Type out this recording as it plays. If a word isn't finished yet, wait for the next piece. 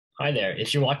Hi there.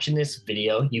 If you're watching this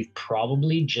video, you've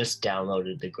probably just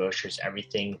downloaded the Growcer's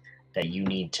Everything That You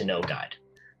Need to Know guide.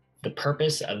 The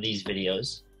purpose of these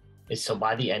videos is so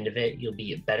by the end of it, you'll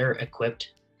be better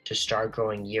equipped to start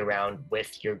growing year-round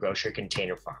with your Growcer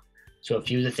container farm. So a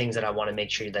few of the things that I want to make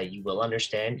sure that you will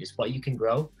understand is what you can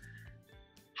grow,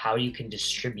 how you can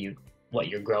distribute what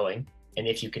you're growing, and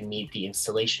if you can meet the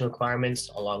installation requirements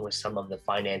along with some of the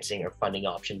financing or funding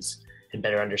options and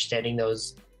better understanding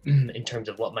those in terms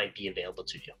of what might be available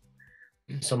to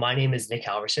you. So my name is Nick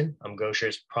Halverson. I'm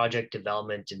Growcer's project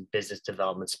development and business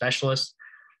development specialist.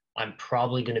 I'm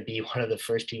probably going to be one of the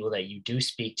first people that you do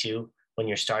speak to when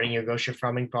you're starting your Growcer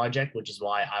farming project, which is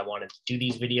why I wanted to do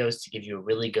these videos to give you a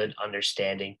really good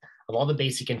understanding of all the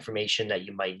basic information that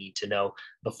you might need to know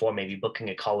before maybe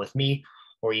booking a call with me,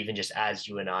 or even just as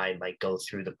you and I might go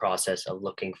through the process of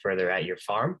looking further at your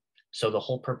farm. So the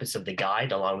whole purpose of the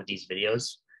guide, along with these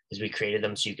videos, is we created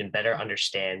them so you can better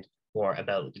understand more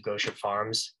about the Growcer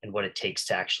farms and what it takes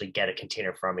to actually get a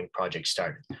container farming project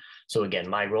started. So again,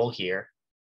 my role here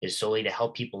is solely to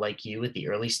help people like you at the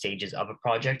early stages of a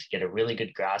project get a really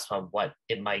good grasp on what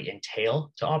it might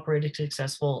entail to operate a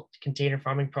successful container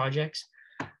farming projects,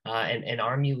 and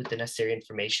arm you with the necessary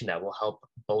information that will help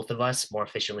both of us more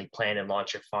efficiently plan and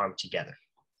launch your farm together.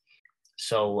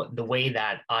 So the way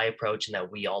that I approach and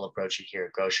that we all approach it here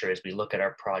at Growcer is we look at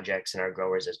our projects and our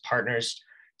growers as partners.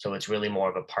 So it's really more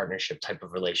of a partnership type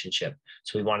of relationship.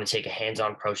 So we want to take a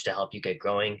hands-on approach to help you get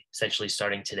growing, essentially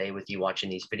starting today with you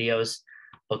watching these videos,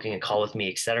 booking a call with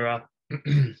me, etc.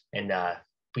 And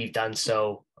we've done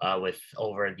so with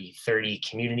over the 30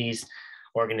 communities,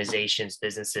 organizations,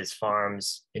 businesses,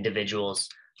 farms, individuals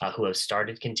who have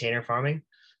started container farming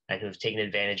and who have taken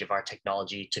advantage of our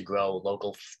technology to grow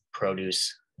local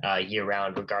produce year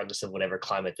round, regardless of whatever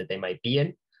climate that they might be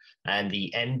in.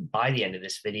 And by the end of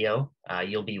this video,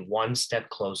 you'll be one step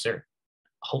closer,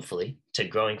 hopefully, to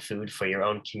growing food for your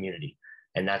own community.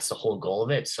 And that's the whole goal of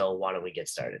it. So why don't we get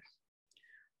started?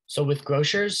 So with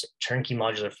Growcer's turnkey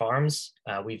modular farms,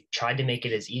 we've tried to make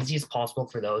it as easy as possible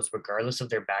for those, regardless of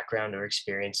their background or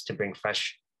experience, to bring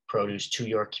fresh produce to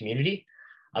your community.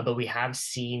 But we have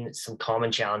seen some common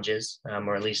challenges,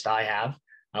 or at least I have,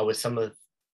 with some of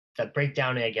that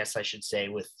breakdown, I guess I should say,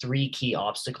 with three key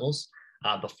obstacles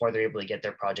before they're able to get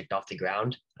their project off the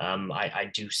ground. I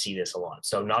do see this a lot.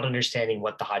 So not understanding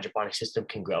what the hydroponic system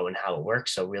can grow and how it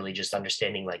works. So really just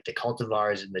understanding like the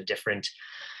cultivars and the different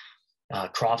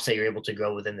crops that you're able to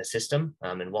grow within the system,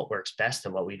 and what works best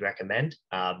and what we'd recommend.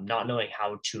 Not knowing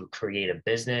how to create a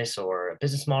business or a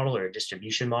business model or a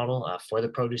distribution model for the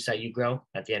produce that you grow.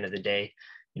 At the end of the day,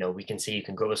 we can say you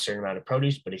can grow a certain amount of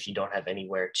produce, but if you don't have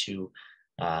anywhere to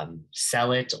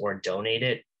sell it or donate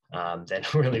it, then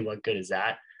really what good is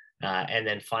that? And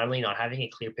then finally, not having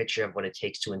a clear picture of what it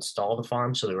takes to install the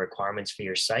farm, so the requirements for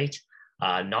your site,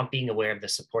 not being aware of the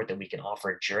support that we can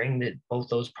offer during both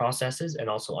those processes, and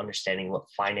also understanding what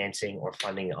financing or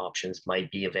funding options might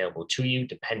be available to you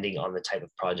depending on the type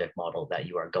of project model that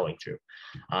you are going through.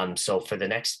 So for the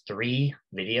next 3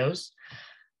 videos,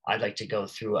 I'd like to go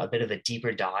through a bit of a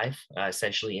deeper dive,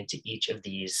 essentially into each of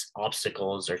these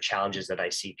obstacles or challenges that I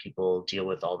see people deal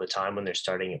with all the time when they're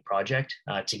starting a project,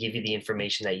 to give you the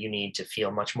information that you need to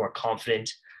feel much more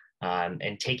confident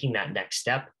and taking that next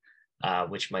step,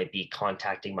 which might be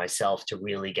contacting myself to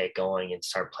really get going and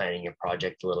start planning your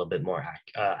project a little bit more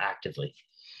actively.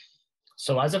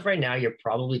 So as of right now, you're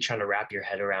probably trying to wrap your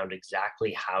head around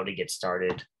exactly how to get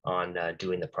started on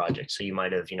doing the project. So you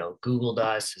might have, Googled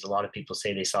us. As a lot of people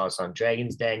say they saw us on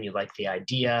Dragon's Den. You like the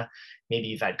idea. Maybe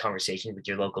you've had conversations with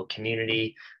your local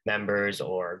community members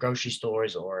or grocery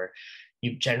stores, or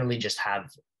you generally just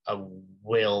have a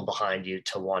will behind you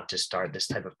to want to start this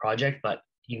type of project, but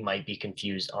you might be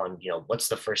confused on, what's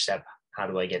the first step? How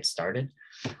do I get started?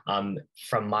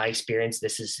 From my experience,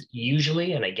 this is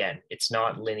usually, and again, it's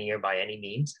not linear by any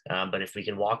means, but if we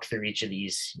can walk through each of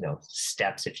these,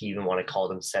 steps, if you even want to call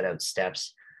them set out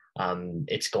steps,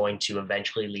 it's going to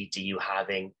eventually lead to you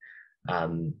having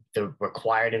the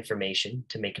required information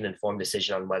to make an informed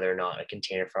decision on whether or not a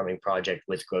container farming project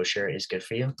with Growcer is good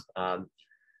for you.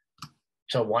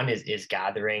 So one is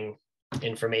gathering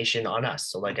information on us.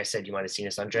 So like I said, you might have seen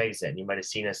us on Dragon's Den, you might have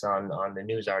seen us on the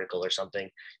news article or something.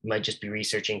 You might just be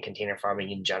researching container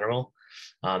farming in general.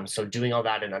 So doing all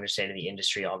that and understanding the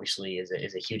industry obviously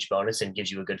is a huge bonus and gives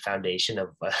you a good foundation of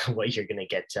what you're going to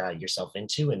get yourself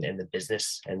into, and the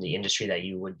business and the industry that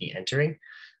you would be entering.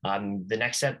 The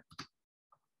next step,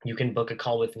 you can book a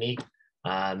call with me.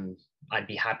 I'd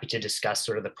be happy to discuss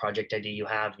sort of the project idea you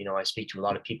have. I speak to a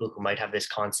lot of people who might have this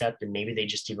concept and maybe they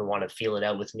just even want to feel it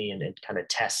out with me and kind of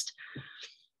test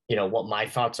what my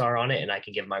thoughts are on it, and I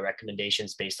can give my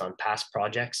recommendations based on past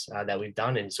projects that we've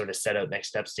done and sort of set out next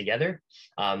steps together.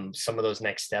 Some of those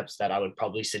next steps that I would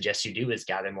probably suggest you do is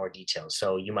gather more details.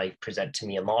 So you might present to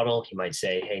me a model. You might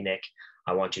say, hey, Nick,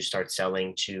 I want to start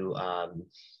selling to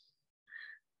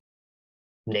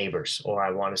neighbors, or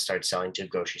I want to start selling to a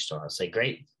grocery store. I'll say,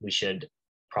 great, we should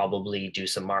probably do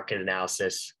some market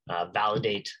analysis,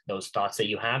 validate those thoughts that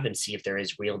you have and see if there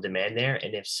is real demand there.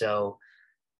 And if so,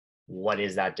 what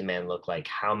does that demand look like?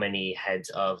 How many heads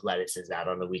of lettuce is that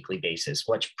on a weekly basis?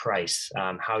 Which price?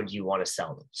 How do you want to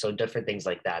sell them? So different things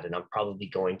like that. And I'm probably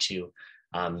going to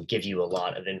give you a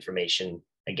lot of information,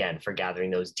 again, for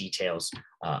gathering those details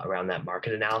around that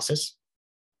market analysis.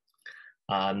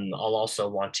 I'll also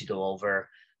want to go over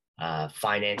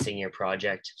financing your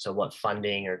project. So what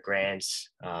funding or grants,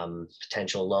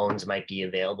 potential loans might be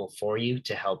available for you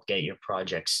to help get your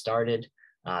project started.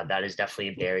 That is definitely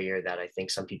a barrier that I think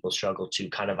some people struggle to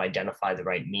kind of identify the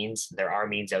right means. There are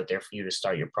means out there for you to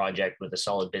start your project with a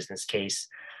solid business case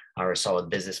or a solid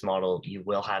business model. You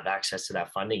will have access to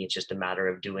that funding. It's just a matter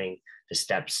of doing the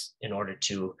steps in order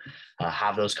to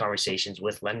have those conversations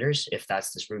with lenders if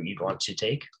that's this route you'd want to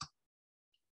take.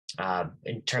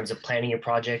 In terms of planning your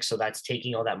project, so that's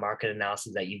taking all that market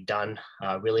analysis that you've done,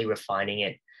 really refining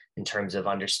it in terms of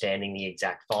understanding the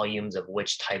exact volumes of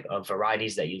which type of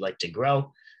varieties that you'd like to grow.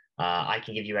 I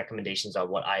can give you recommendations on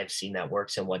what I have seen that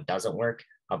works and what doesn't work.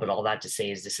 But all that to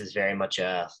say is this is very much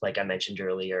like I mentioned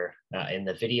earlier in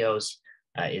the videos,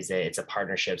 it's a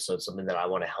partnership. So it's something that I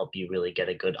want to help you really get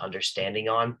a good understanding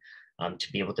on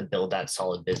to be able to build that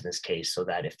solid business case so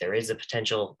that if there is a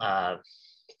potential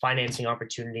financing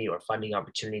opportunity or funding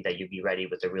opportunity, that you'd be ready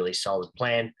with a really solid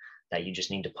plan that you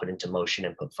just need to put into motion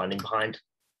and put funding behind.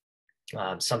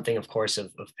 Something, of course,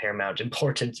 of paramount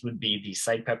importance would be the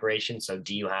site preparation. So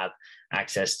do you have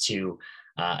access to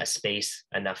a space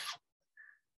enough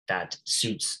that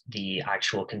suits the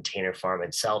actual container farm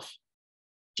itself?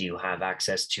 Do you have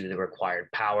access to the required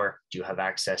power? Do you have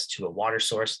access to a water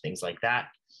source? Things like that.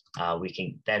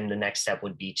 Then the next step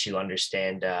would be to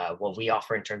understand what we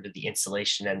offer in terms of the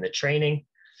installation and the training.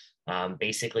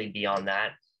 Basically, beyond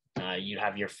that, you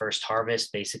have your first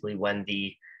harvest, basically when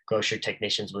the grocer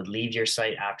technicians would leave your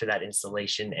site after that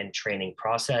installation and training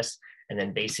process. And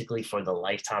then basically for the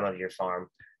lifetime of your farm,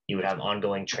 you would have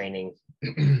ongoing training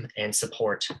and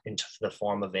support in the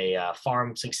form of a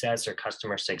farm success or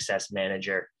customer success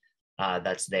manager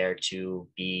that's there to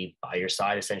be by your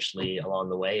side essentially along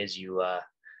the way as you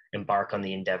embark on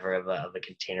the endeavor of a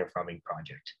container farming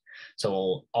project.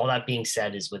 So all that being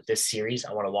said is with this series,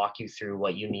 I want to walk you through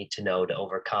what you need to know to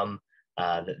overcome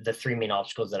the three main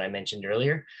obstacles that I mentioned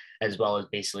earlier, as well as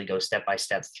basically go step by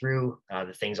step through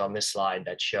the things on this slide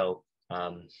that show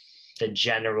the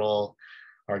general,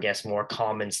 or I guess more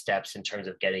common steps in terms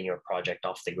of getting your project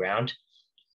off the ground.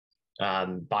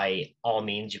 By all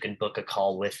means, you can book a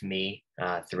call with me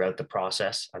throughout the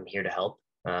process. I'm here to help.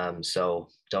 So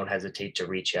don't hesitate to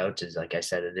reach out, as like I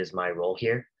said, it is my role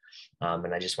here.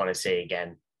 And I just want to say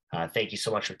again, thank you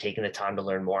so much for taking the time to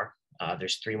learn more.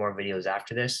 There's 3 more videos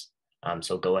after this.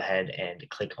 So go ahead and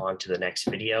click on to the next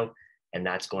video, and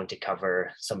that's going to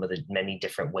cover some of the many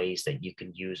different ways that you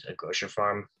can use a grocer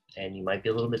farm, and you might be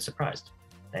a little bit surprised.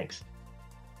 Thanks.